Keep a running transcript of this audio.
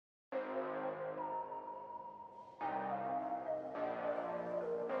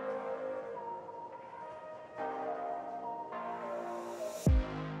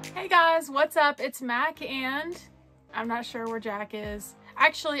Hey guys, what's up? It's Mac and I'm not sure where Jack is.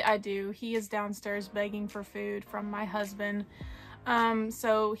 Actually, I do. He is downstairs begging for food from my husband.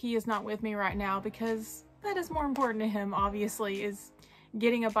 So he is not with me right now because that is more important to him, obviously, is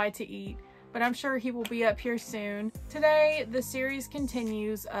getting a bite to eat. But I'm sure he will be up here soon. Today, the series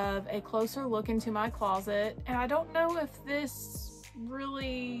continues of a closer look into my closet. And I don't know if this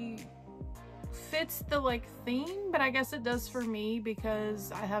really fits the theme, but I guess it does for me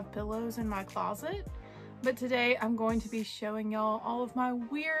because I have pillows in my closet. But today I'm going to be showing y'all all of my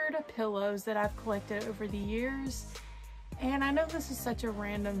weird pillows that I've collected over the years. And I know this is such a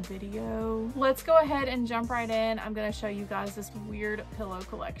random video. Let's go ahead and jump right in. I'm gonna show you guys this weird pillow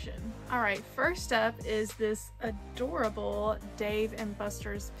collection. All right, first up is this adorable Dave &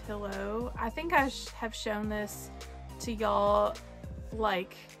 Buster's pillow. I think I have shown this to y'all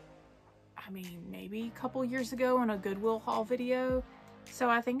maybe a couple years ago in a Goodwill haul video. So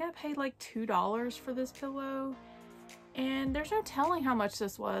I think I paid like $2 for this pillow, and there's no telling how much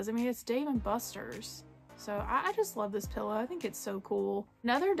this was. I mean, it's Dave & Buster's. So I just love this pillow. I think it's so cool.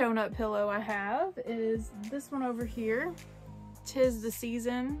 Another donut pillow I have is this one over here. 'Tis the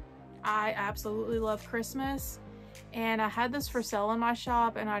Season. I absolutely love Christmas, and I had this for sale in my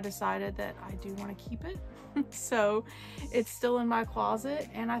shop and I decided that I do want to keep it. So it's still in my closet,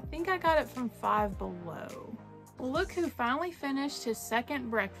 and I think I got it from Five Below. Look who finally finished his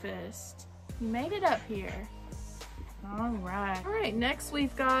second breakfast. He made it up here. All right, next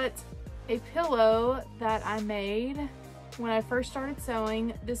we've got a pillow that I made when I first started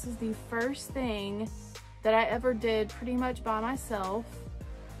sewing. This is the first thing that I ever did pretty much by myself,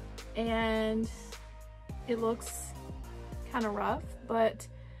 and it looks kind of rough, but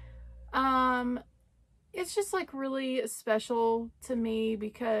it's just like really special to me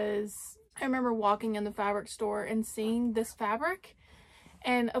because I remember walking in the fabric store and seeing this fabric,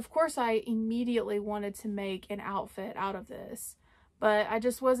 and of course I immediately wanted to make an outfit out of this, but I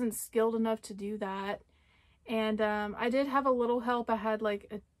just wasn't skilled enough to do that. And I did have a little help. I had like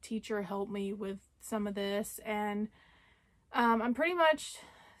a teacher help me with some of this, and I'm pretty much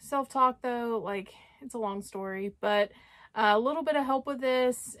self-taught though. Like, it's a long story, but a little bit of help with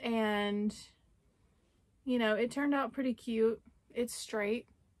this, and you know, it turned out pretty cute. It's straight.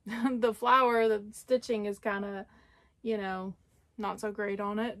 The flower, the stitching is kind of, you know, not so great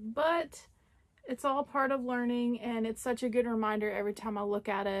on it, but it's all part of learning, and it's such a good reminder every time I look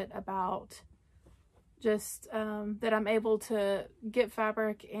at it about just that I'm able to get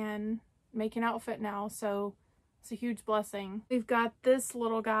fabric and make an outfit now. So it's a huge blessing. We've got this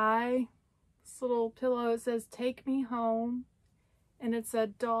little guy, this little pillow. It says "Take Me Home," and it's a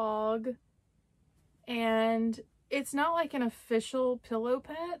dog, and it's not like an official pillow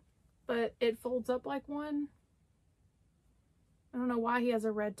pet, but it folds up like one. I don't know why he has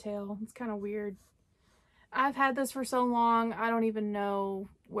a red tail. It's kind of weird. I've had this for so long, I don't even know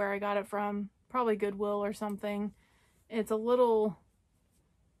where I got it from. Probably Goodwill or something. It's a little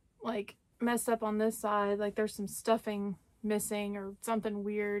like messed up on this side. Like there's some stuffing missing or something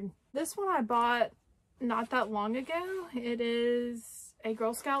weird. This one I bought not that long ago. It is a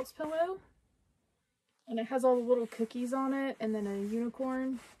Girl Scouts pillow, and it has all the little cookies on it, and then a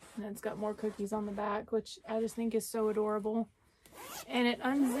unicorn, and it's got more cookies on the back, which I just think is so adorable. And it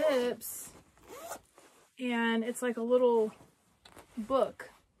unzips, and it's like a little book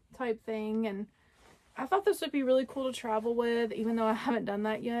type thing, and I thought this would be really cool to travel with, even though I haven't done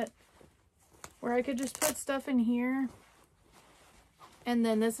that yet, where I could just put stuff in here, and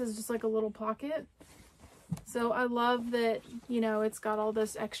then this is just like a little pocket. So I love that, you know, it's got all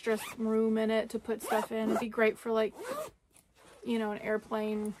this extra room in it to put stuff in. It'd be great for, like, you know, an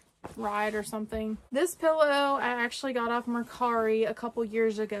airplane ride or something. This pillow I actually got off Mercari a couple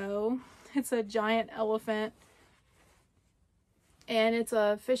years ago. It's a giant elephant, and it's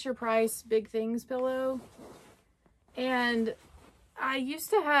a Fisher-Price Big Things pillow. And I used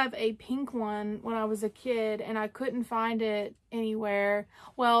to have a pink one when I was a kid, and I couldn't find it anywhere.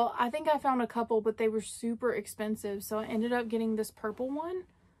 Well, I think I found a couple, but they were super expensive, so I ended up getting this purple one.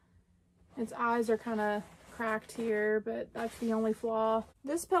 Its eyes are kind of cracked here, but that's the only flaw.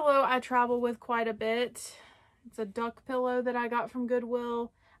 This pillow I travel with quite a bit. It's a duck pillow that I got from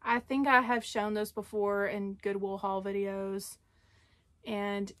Goodwill. I think I have shown this before in Goodwill haul videos,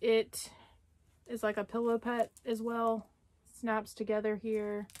 and it is like a pillow pet as well. Snaps together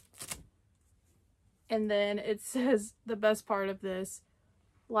here, and then it says the best part of this: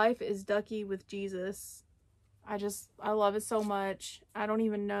 "Life is ducky with Jesus." I love it so much. I don't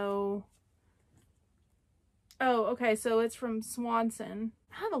even know. Oh, okay, so it's from Swanson.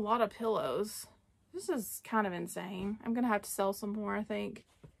 I have a lot of pillows. This is kind of insane. I'm gonna have to sell some more, I think.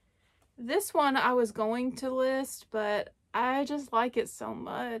 This one I was going to list, but I just like it so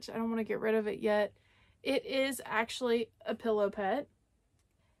much. I don't want to get rid of it yet. It is actually a pillow pet,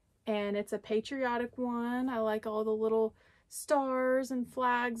 and it's a patriotic one. I like all the little stars and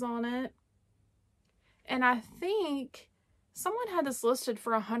flags on it. And I think someone had this listed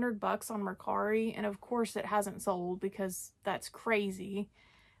for $100 on Mercari, and of course it hasn't sold because that's crazy.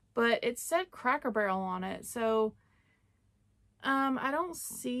 But it said Cracker Barrel on it, so I don't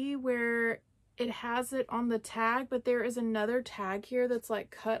see where it has it on the tag, but there is another tag here that's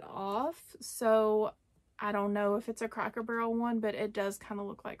like cut off, so I don't know if it's a Cracker Barrel one, but it does kind of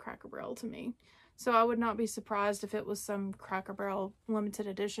look like Cracker Barrel to me. So I would not be surprised if it was some Cracker Barrel limited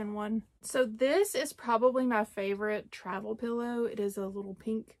edition one. So this is probably my favorite travel pillow. It is a little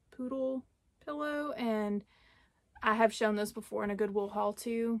pink poodle pillow, and I have shown this before in a Goodwill haul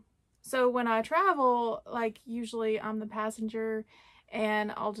too. So when I travel, like usually I'm the passenger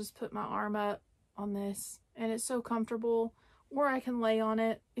and I'll just put my arm up on this and it's so comfortable, or I can lay on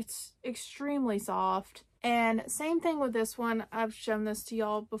it. It's extremely soft. And same thing with this one. I've shown this to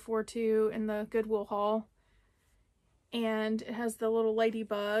y'all before too in the Goodwill haul. And it has the little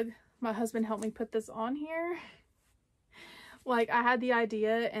ladybug. My husband helped me put this on here. Like, I had the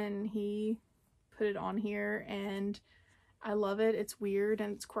idea and he put it on here, and I love it. It's weird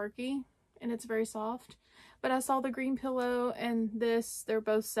and it's quirky and it's very soft. But I saw the green pillow and this, they're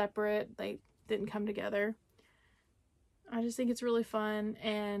both separate. They didn't come together. I just think it's really fun,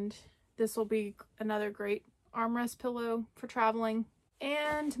 and this will be another great armrest pillow for traveling.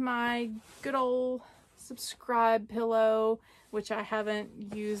 And my good old Subscribe pillow, which I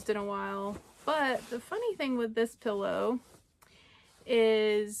haven't used in a while. But the funny thing with this pillow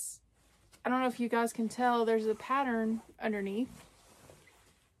is, I don't know if you guys can tell, there's a pattern underneath.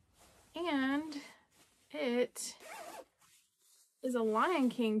 And it is a Lion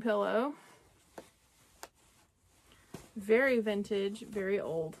King pillow. Very vintage, very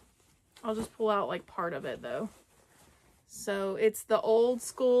old. I'll just pull out like part of it though. So it's the old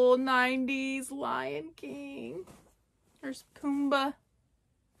school 90s Lion King. There's Pumbaa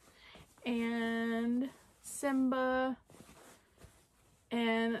and Simba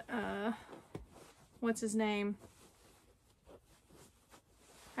and what's his name?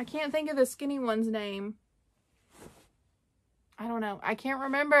 I can't think of the skinny one's name. I don't know. I can't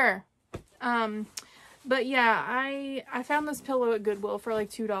remember. But yeah, I found this pillow at Goodwill for like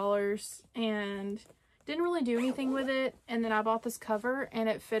 $2 and didn't really do anything with it. And then I bought this cover and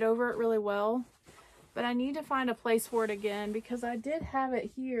it fit over it really well. But I need to find a place for it again because I did have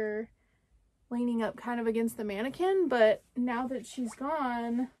it here leaning up kind of against the mannequin. But now that she's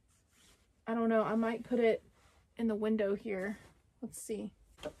gone, I don't know. I might put it in the window here. Let's see.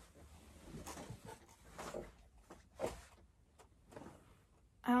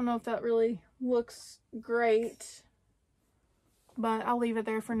 I don't know if that really looks great, but I'll leave it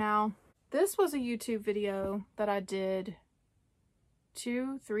there for now. This was a YouTube video that I did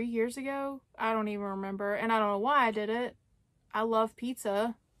 2-3 years ago. I don't even remember, and I don't know why I did it. I love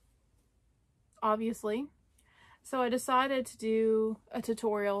pizza, obviously. So I decided to do a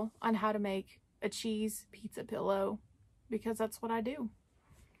tutorial on how to make a cheese pizza pillow because that's what I do.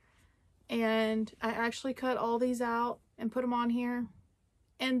 And I actually cut all these out and put them on here.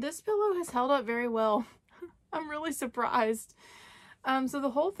 And this pillow has held up very well. I'm really surprised. So the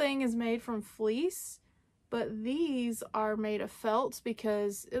whole thing is made from fleece, but these are made of felt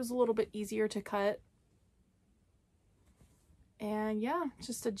because it was a little bit easier to cut. And yeah,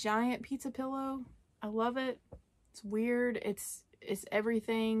 just a giant pizza pillow. I love it. It's weird. It's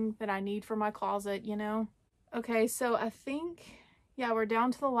everything that I need for my closet, you know? Okay, so I think, yeah, we're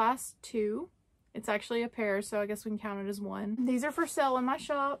down to the last two. It's actually a pair, so I guess we can count it as one. These are for sale in my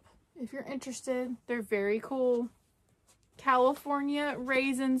shop. If you're interested, they're very cool. California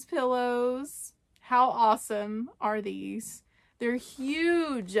Raisins pillows. How awesome are these? They're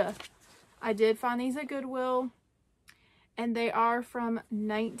huge. I did find these at Goodwill, and they are from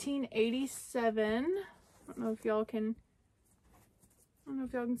 1987. I don't know if y'all can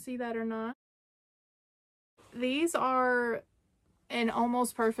see that or not. These are in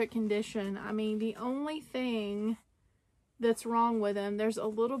almost perfect condition. I mean, the only thing that's wrong with them, there's a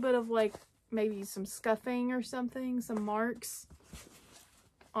little bit of like maybe some scuffing or something, some marks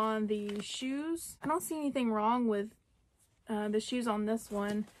on the shoes. I don't see anything wrong with the shoes on this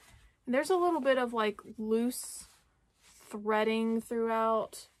one. And there's a little bit of like loose threading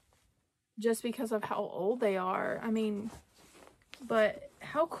throughout just because of how old they are. I mean, but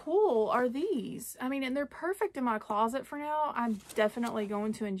how cool are these? I mean, and they're perfect in my closet for now. I'm definitely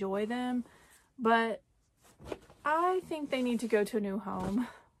going to enjoy them, but I think they need to go to a new home.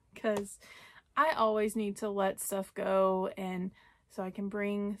 because I always need to let stuff go, and so I can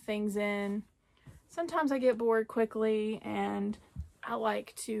bring things in. Sometimes I get bored quickly and I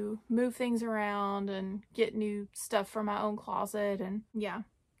like to move things around and get new stuff from my own closet, and yeah.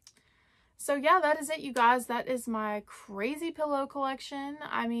 So yeah, that is it, you guys. That is my crazy pillow collection.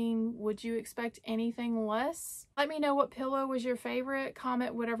 I mean, would you expect anything less? Let me know what pillow was your favorite.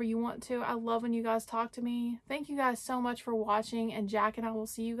 Comment whatever you want to. I love when you guys talk to me. Thank you guys so much for watching, and Jack and I will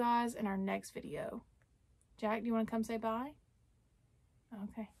see you guys in our next video. Jack, do you want to come say bye?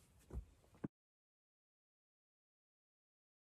 Okay.